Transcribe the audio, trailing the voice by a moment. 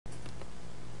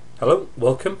Hello,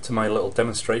 welcome to my little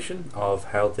demonstration of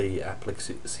how the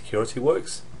application security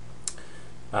works.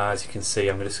 As you can see,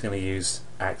 I'm just going to use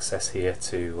access here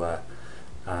to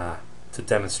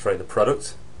demonstrate the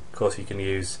product. Of course, you can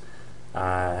use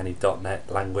any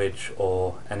 .NET language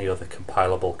or any other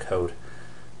compilable code,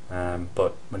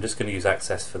 but I'm just going to use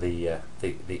access for the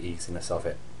easiness of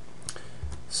it.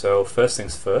 So first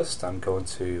things first, I'm going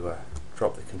to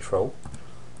drop the control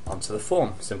onto the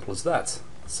form. Simple as that.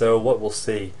 So what we'll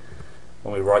see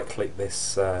when we right click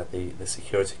this the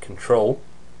security control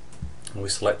and we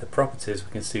select the properties,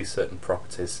 we can see certain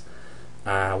properties.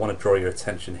 I want to draw your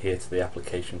attention here to the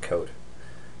application code.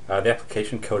 The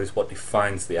application code is what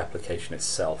defines the application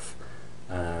itself.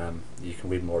 You can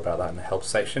read more about that in the help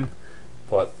section,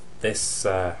 but this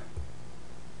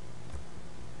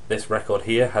record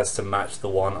here has to match the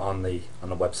one on the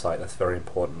website. That's very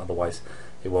important, otherwise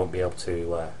it won't be able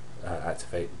to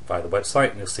activate via the website,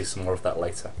 and you'll see some more of that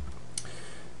later.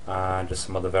 Just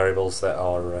some other variables that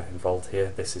are involved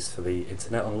here. This is for the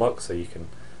internet unlock, so you can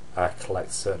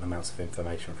collect certain amounts of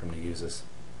information from the users.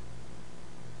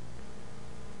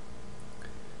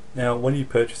 Now, when you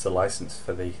purchase a license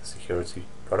for the security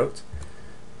product,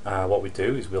 what we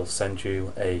do is we'll send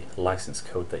you a license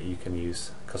code that you can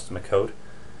use, customer code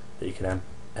that you can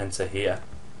enter here.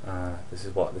 This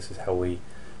is how we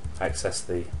access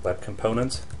the web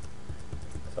component.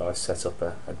 So I set up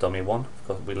a dummy one. Of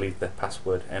course, we leave the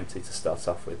password empty to start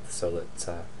off with, so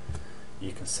that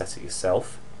you can set it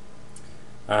yourself.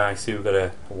 You see we've got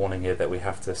a warning here that we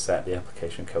have to set the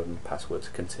application code and password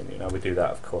to continue. Now we do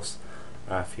that, of course,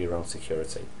 for your own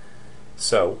security.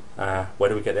 So where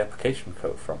do we get the application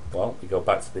code from? Well, we go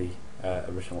back to the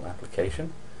original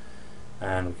application,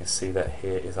 and we can see that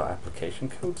here is our application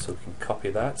code, so we can copy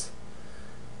that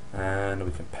and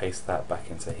we can paste that back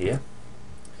into here.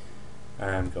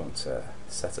 I'm going to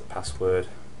set a password,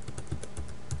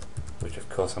 which of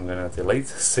course I'm going to delete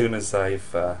as soon as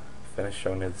I've finished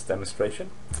showing you this demonstration.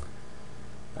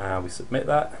 We submit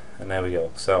that, and there we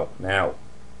go. So now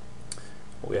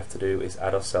what we have to do is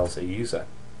add ourselves a user,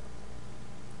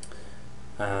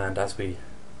 and as we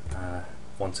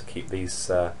want to keep these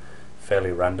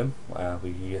fairly random,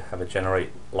 we have a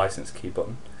generate license key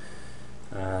button.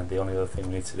 The only other thing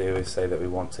we need to do is say that we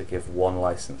want to give one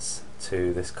license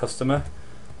to this customer.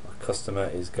 Our customer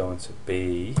is going to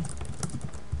be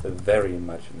the very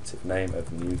imaginative name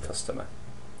of new customer,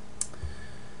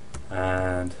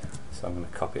 and so I'm going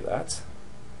to copy that.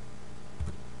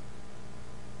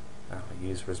 Our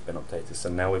user has been updated, so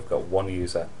now we've got one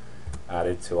user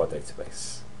added to our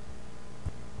database.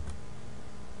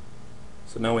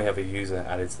 So now we have a user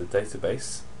added to the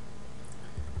database.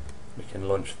 We can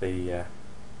launch the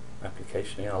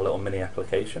application here, our little mini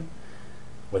application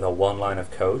with our one line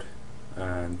of code,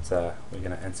 and we're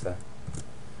going to enter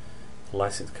the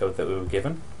license code that we were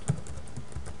given,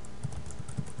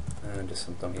 and just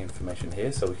some dummy information here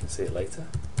so we can see it later.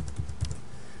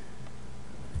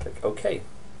 Click OK,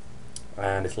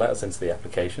 and it's let us into the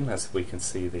application, as we can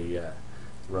see the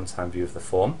runtime view of the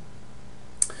form.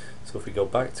 So if we go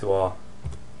back to our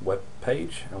web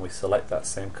page and we select that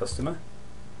same customer,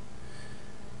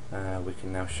 we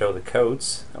can now show the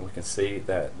codes, and we can see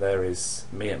that there is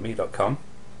me@me.com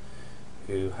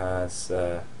who has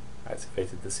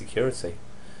activated the security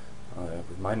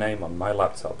with my name on my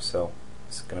laptop, so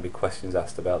there's going to be questions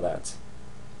asked about that.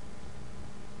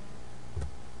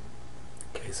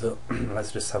 Okay, so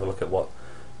let's just have a look at what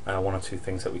one or two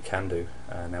things that we can do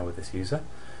now with this user.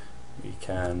 We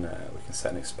can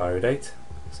set an expiry date,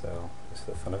 so just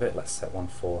for the fun of it, let's set one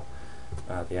for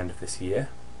the end of this year.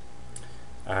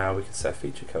 We can set a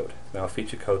feature code. Now a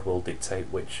feature code will dictate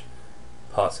which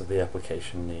parts of the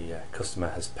application the customer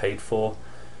has paid for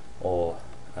or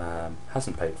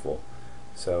hasn't paid for.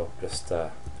 So just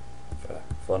for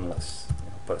fun, let's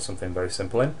put something very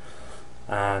simple in,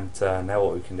 and now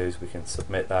what we can do is we can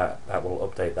submit that. That will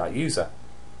update that user.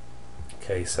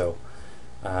 Okay, so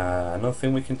another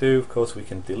thing we can do, of course, we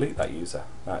can delete that user.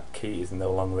 That key is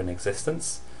no longer in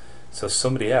existence, so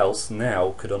somebody else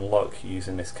now could unlock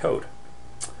using this code.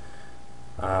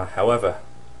 However,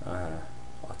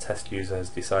 our test user has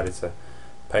decided to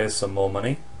pay us some more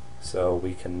money, so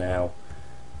we can now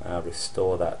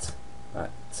restore that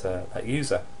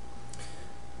user.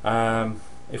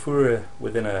 If we were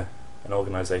within an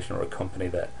organization or a company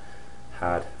that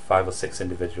had 5 or 6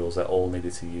 individuals that all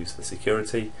needed to use the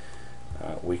security,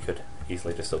 we could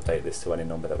easily just update this to any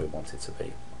number that we want it to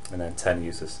be, and then 10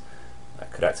 users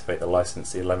could activate the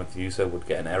license. The 11th user would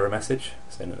get an error message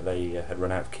saying that they had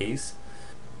run out of keys.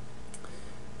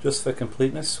 Just for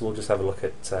completeness, we'll just have a look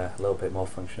at a little bit more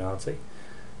functionality.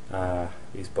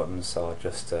 These buttons are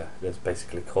just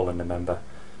basically calling the member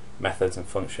methods and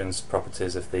functions,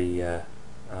 properties of the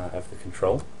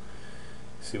control.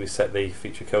 So we set the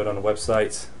feature code on the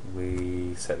website,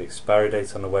 we set the expiry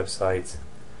date on the website.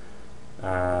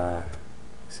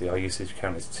 See, our usage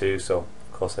count is 2, so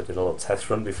of course I did a little test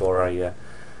run before I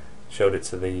showed it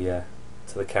to the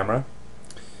camera.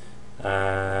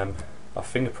 Our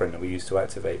fingerprint that we use to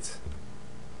activate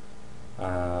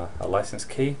our license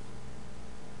key,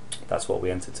 that's what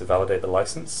we entered to validate the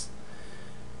license,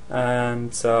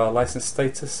 and our license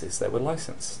status is that we're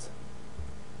licensed.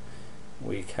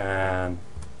 We can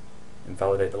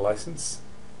invalidate the license,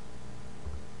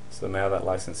 so now that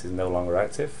license is no longer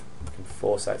active. We can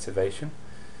force activation,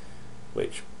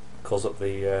 which calls up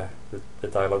the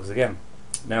dialogues again.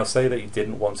 Now say that you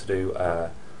didn't want to do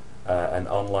an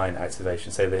online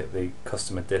activation, say that the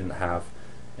customer didn't have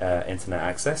internet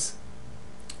access.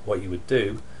 What you would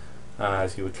do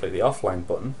is you would click the offline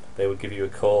button, they would give you a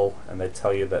call and they'd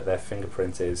tell you that their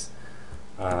fingerprint is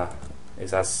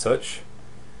as such,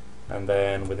 and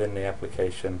then within the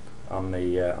application on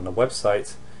the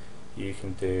website you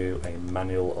can do a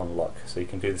manual unlock. So you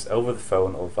can do this over the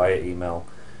phone or via email,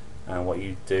 and what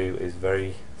you do is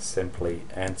very simply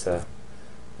enter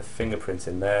the fingerprint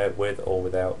in there with or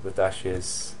without the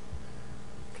dashes,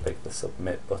 click the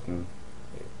submit button,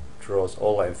 it draws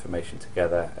all that information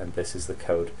together, and this is the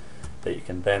code that you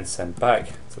can then send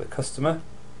back to the customer,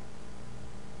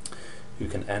 who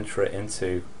can enter it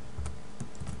into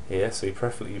here. So you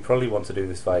probably want to do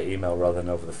this via email rather than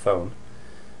over the phone,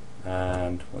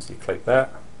 and once you click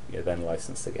that, you're then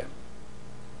licensed again.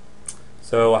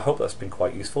 So I hope that's been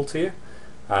quite useful to you.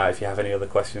 If you have any other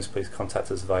questions, please contact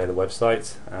us via the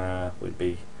website. We'd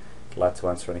be glad to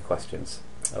answer any questions.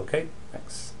 Okay,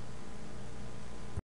 thanks.